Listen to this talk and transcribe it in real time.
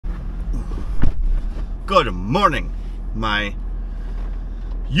Good morning, my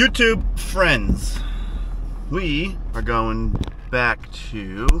YouTube friends. We are going back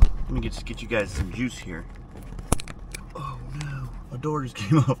to, let me get you guys some juice here. Oh no, a door just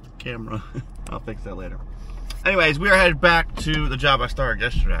came off the camera. I'll fix that later. Anyways, we are headed back to the job I started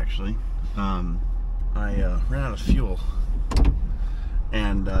yesterday, actually. I ran out of fuel.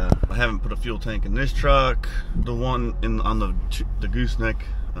 And I haven't put a fuel tank in this truck. The one on the gooseneck,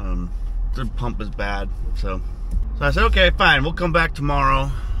 the pump is bad. So I said, okay, fine, we'll come back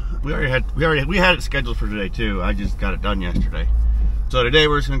tomorrow. We had it scheduled for today too. I just got it done yesterday. So today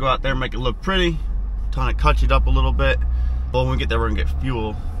we're just gonna go out there and make it look pretty, kind of touch it up a little bit. Well, when we get there, we're gonna get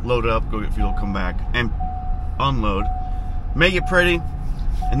fuel, load up, go get fuel, come back and unload, make it pretty.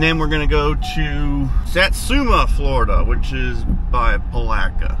 And then we're gonna go to Ocala, Florida, which is by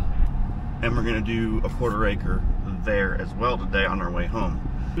Palaca. And we're gonna do a quarter acre there as well today on our way home.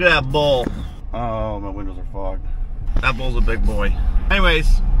 Look at that bull. Oh, my windows are fogged. That bull's a big boy.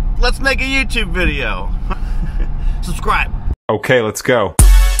 Anyways, let's make a YouTube video. Subscribe. Okay, let's go.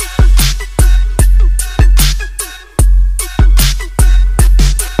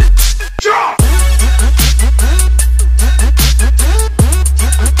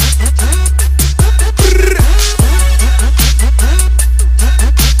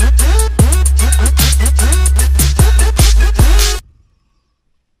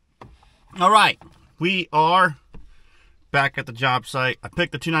 All right, we are back at the job site. I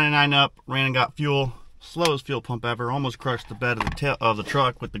picked the 299 up, ran and got fuel. Slowest fuel pump ever. Almost crushed the bed of the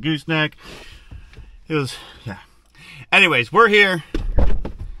truck with the gooseneck. It was, yeah. Anyways, we're here.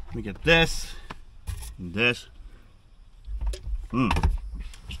 Let me get this and this.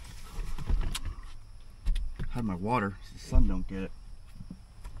 Hide my water so the sun don't get it.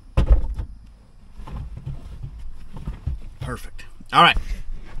 Perfect. All right.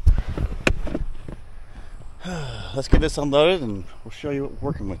 Let's get this unloaded and we'll show you what we're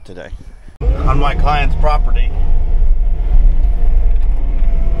working with today. On my client's property.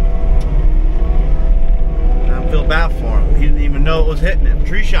 I don't feel bad for him. He didn't even know it was hitting him.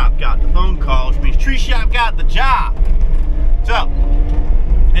 Tree shop got the phone call, which means tree shop got the job. So,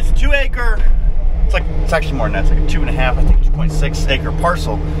 it's a 2 acre, it's actually more than that, it's like a 2.5, I think 2.6 acre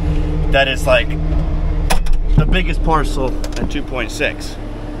parcel. That is like the biggest parcel at 2.6.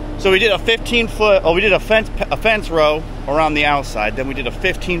 So we did a 15-foot, we did a fence row around the outside, then we did a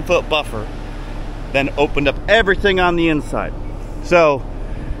 15-foot buffer, then opened up everything on the inside. So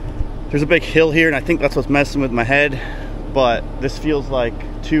there's a big hill here, and I think that's what's messing with my head, but this feels like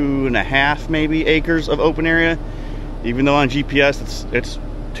 2.5 maybe acres of open area, even though on GPS it's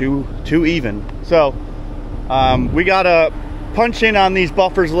too even. So we gotta punch in on these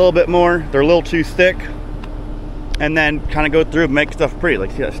buffers a little bit more. They're a little too thick. And then kind of go through and make stuff pretty.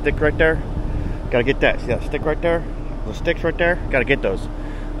 Like, see that stick right there? Gotta get that. See that stick right there? Those sticks right there? Gotta get those.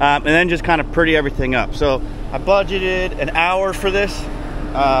 And then just kind of pretty everything up. So I budgeted an hour for this.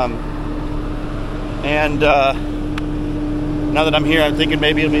 Now that I'm here, I'm thinking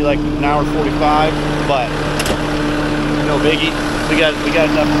maybe it'll be like an hour 45, but no biggie. We got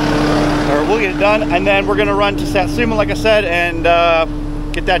enough, or we'll get it done. And then we're gonna run to Satsuma, like I said, and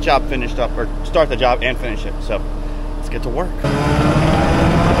get that job finished up, or start the job and finish it. So let's get to work.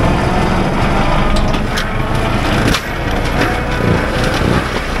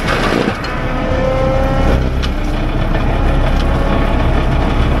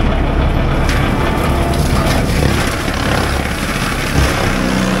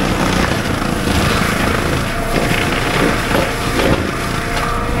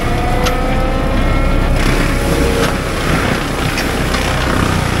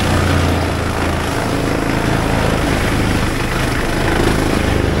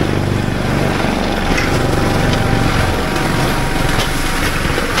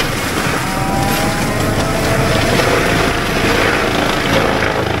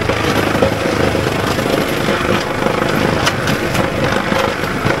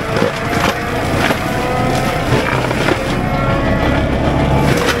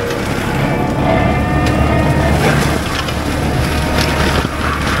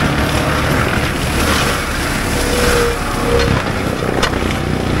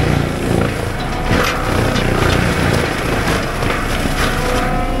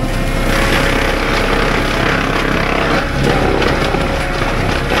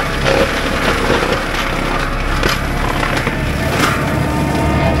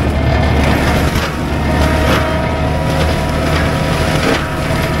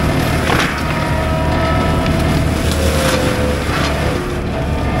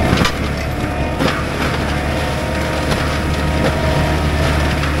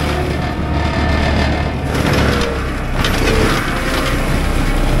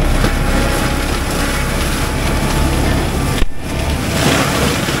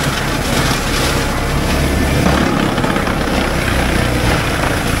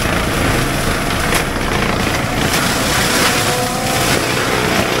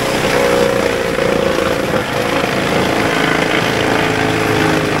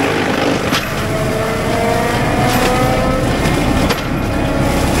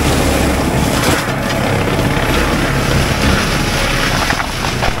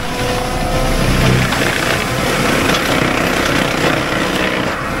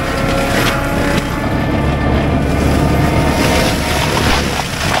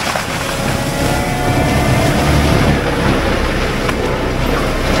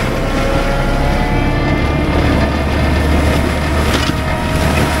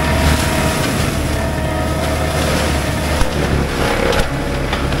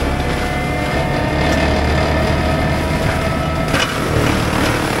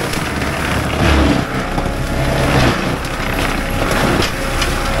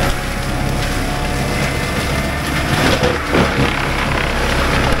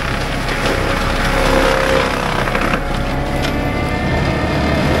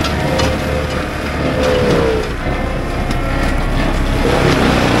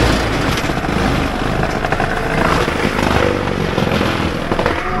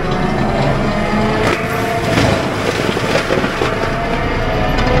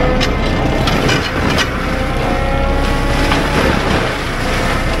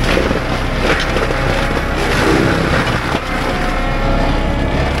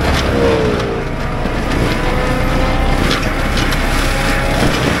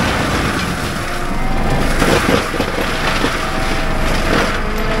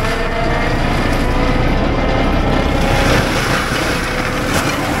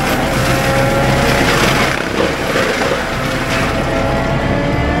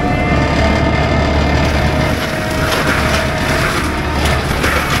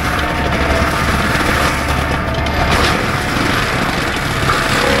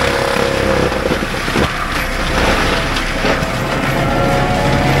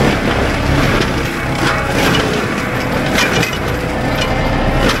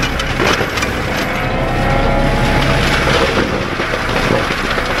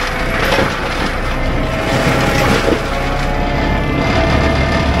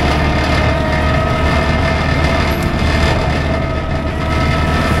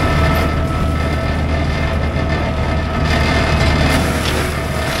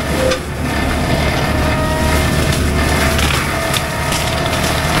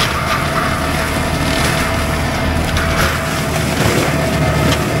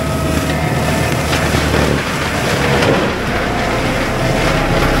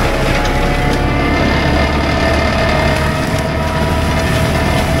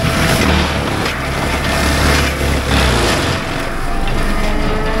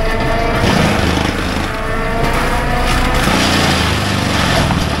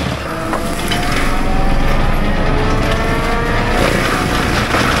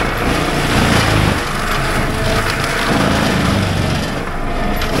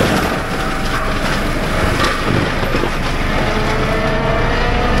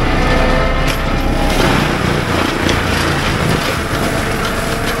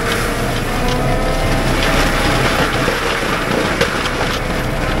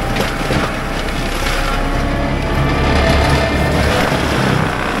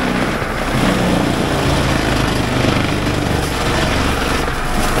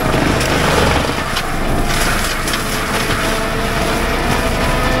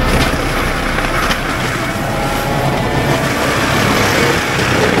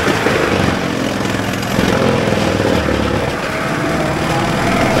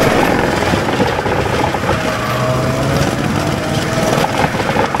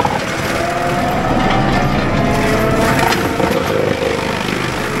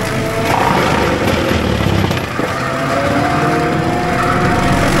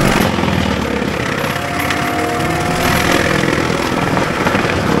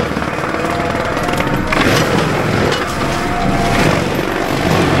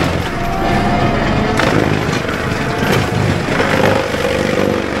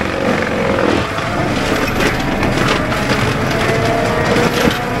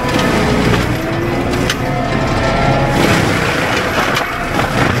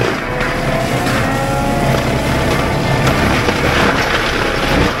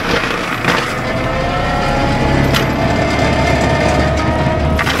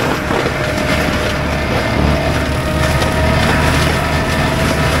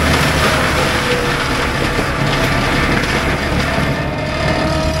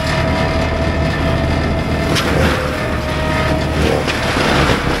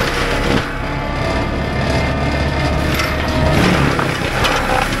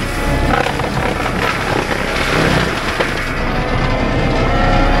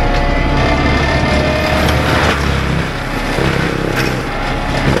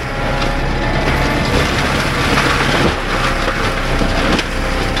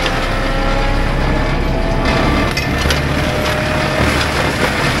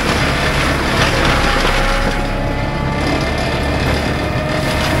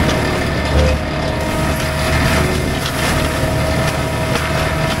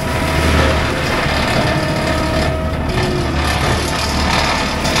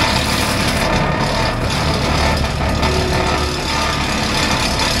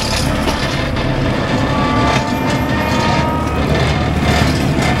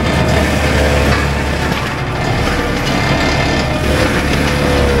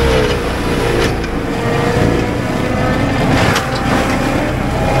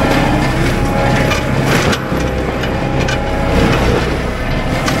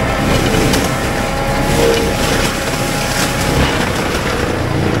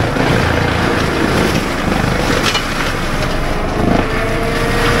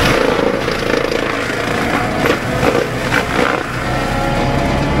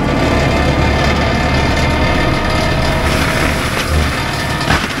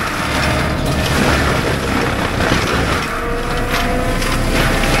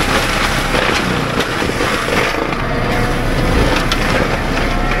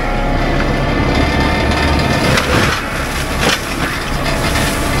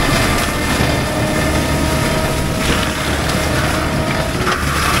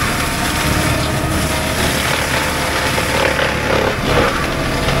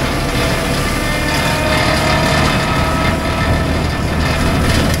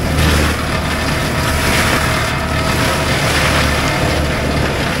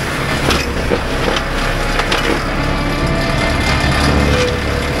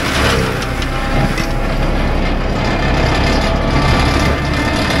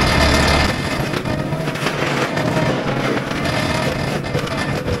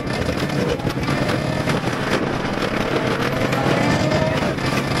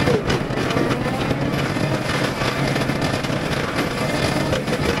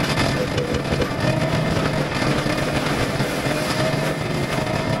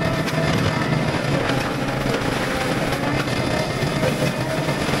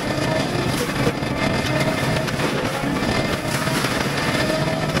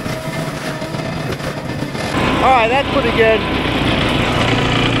 Alright, that's pretty good.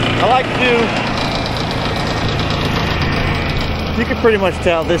 I like to, you can pretty much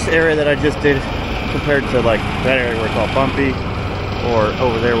tell this area that I just did compared to like that area where it's all bumpy, or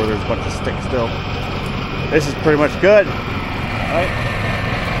over there where there's a bunch of sticks still. This is pretty much good. Right?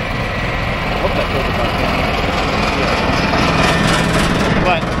 I hope that feels about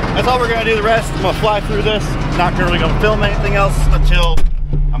that. But that's all we're gonna do. The rest, I'm gonna fly through this. Not really gonna film anything else until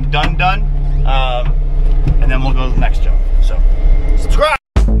I'm done. And then we'll go to the next job. So, subscribe!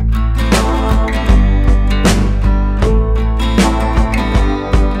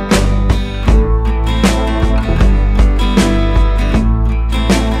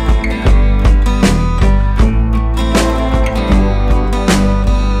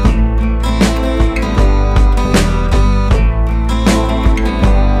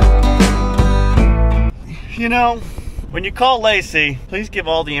 You know, when you call Lacey, please give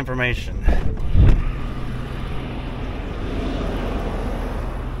all the information.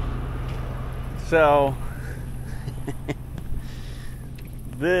 So,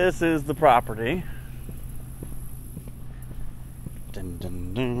 this is the property. Dun,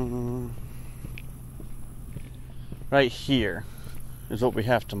 dun, dun. Right here is what we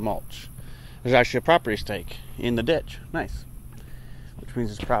have to mulch. There's actually a property stake in the ditch. Nice. Which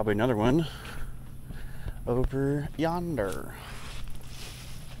means it's probably another one over yonder.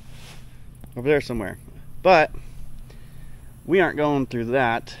 Over there somewhere. But we aren't going through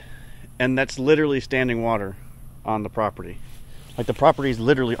that. And that's literally standing water on the property. Like the property is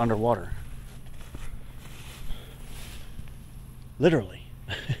literally underwater. Literally.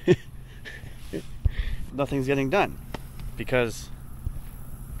 Nothing's getting done because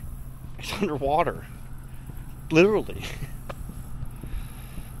it's underwater. Literally.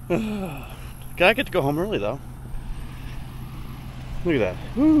 I get to go home early though. Look at that.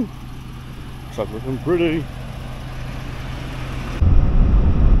 Woo. It's looking pretty.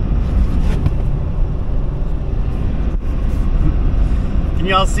 Can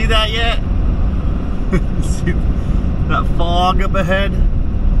y'all see that yet? See that fog up ahead?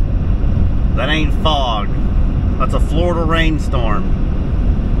 That ain't fog. That's a Florida rainstorm.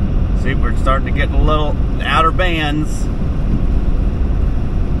 See, we're starting to get a little outer bands.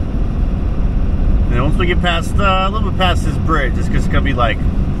 And once we get past, a little bit past this bridge, it's just gonna be like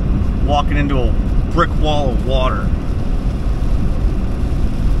walking into a brick wall of water.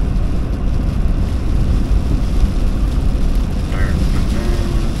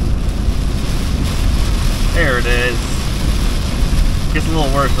 There it is. Gets a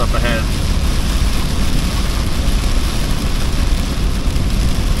little worse up ahead.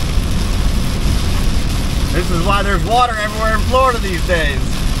 This is why there's water everywhere in Florida these days.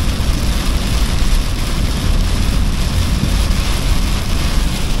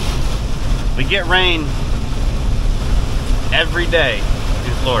 We get rain every day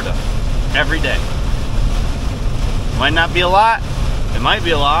in Florida. Every day. Might not be a lot. It might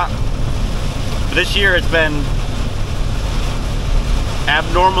be a lot. But this year it's been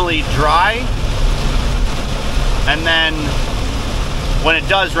abnormally dry. And then when it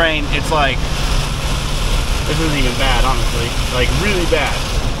does rain, it's like, this isn't even bad, honestly. Like really bad.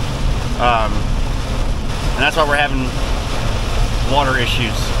 And that's why we're having water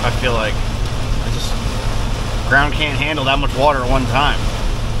issues, I feel like. Ground can't handle that much water at one time.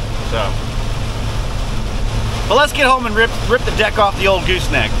 So, but let's get home and rip the deck off the old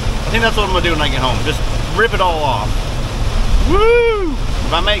gooseneck. I think that's what I'm gonna do when I get home. Just rip it all off. Woo!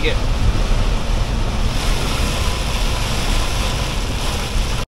 If I make it.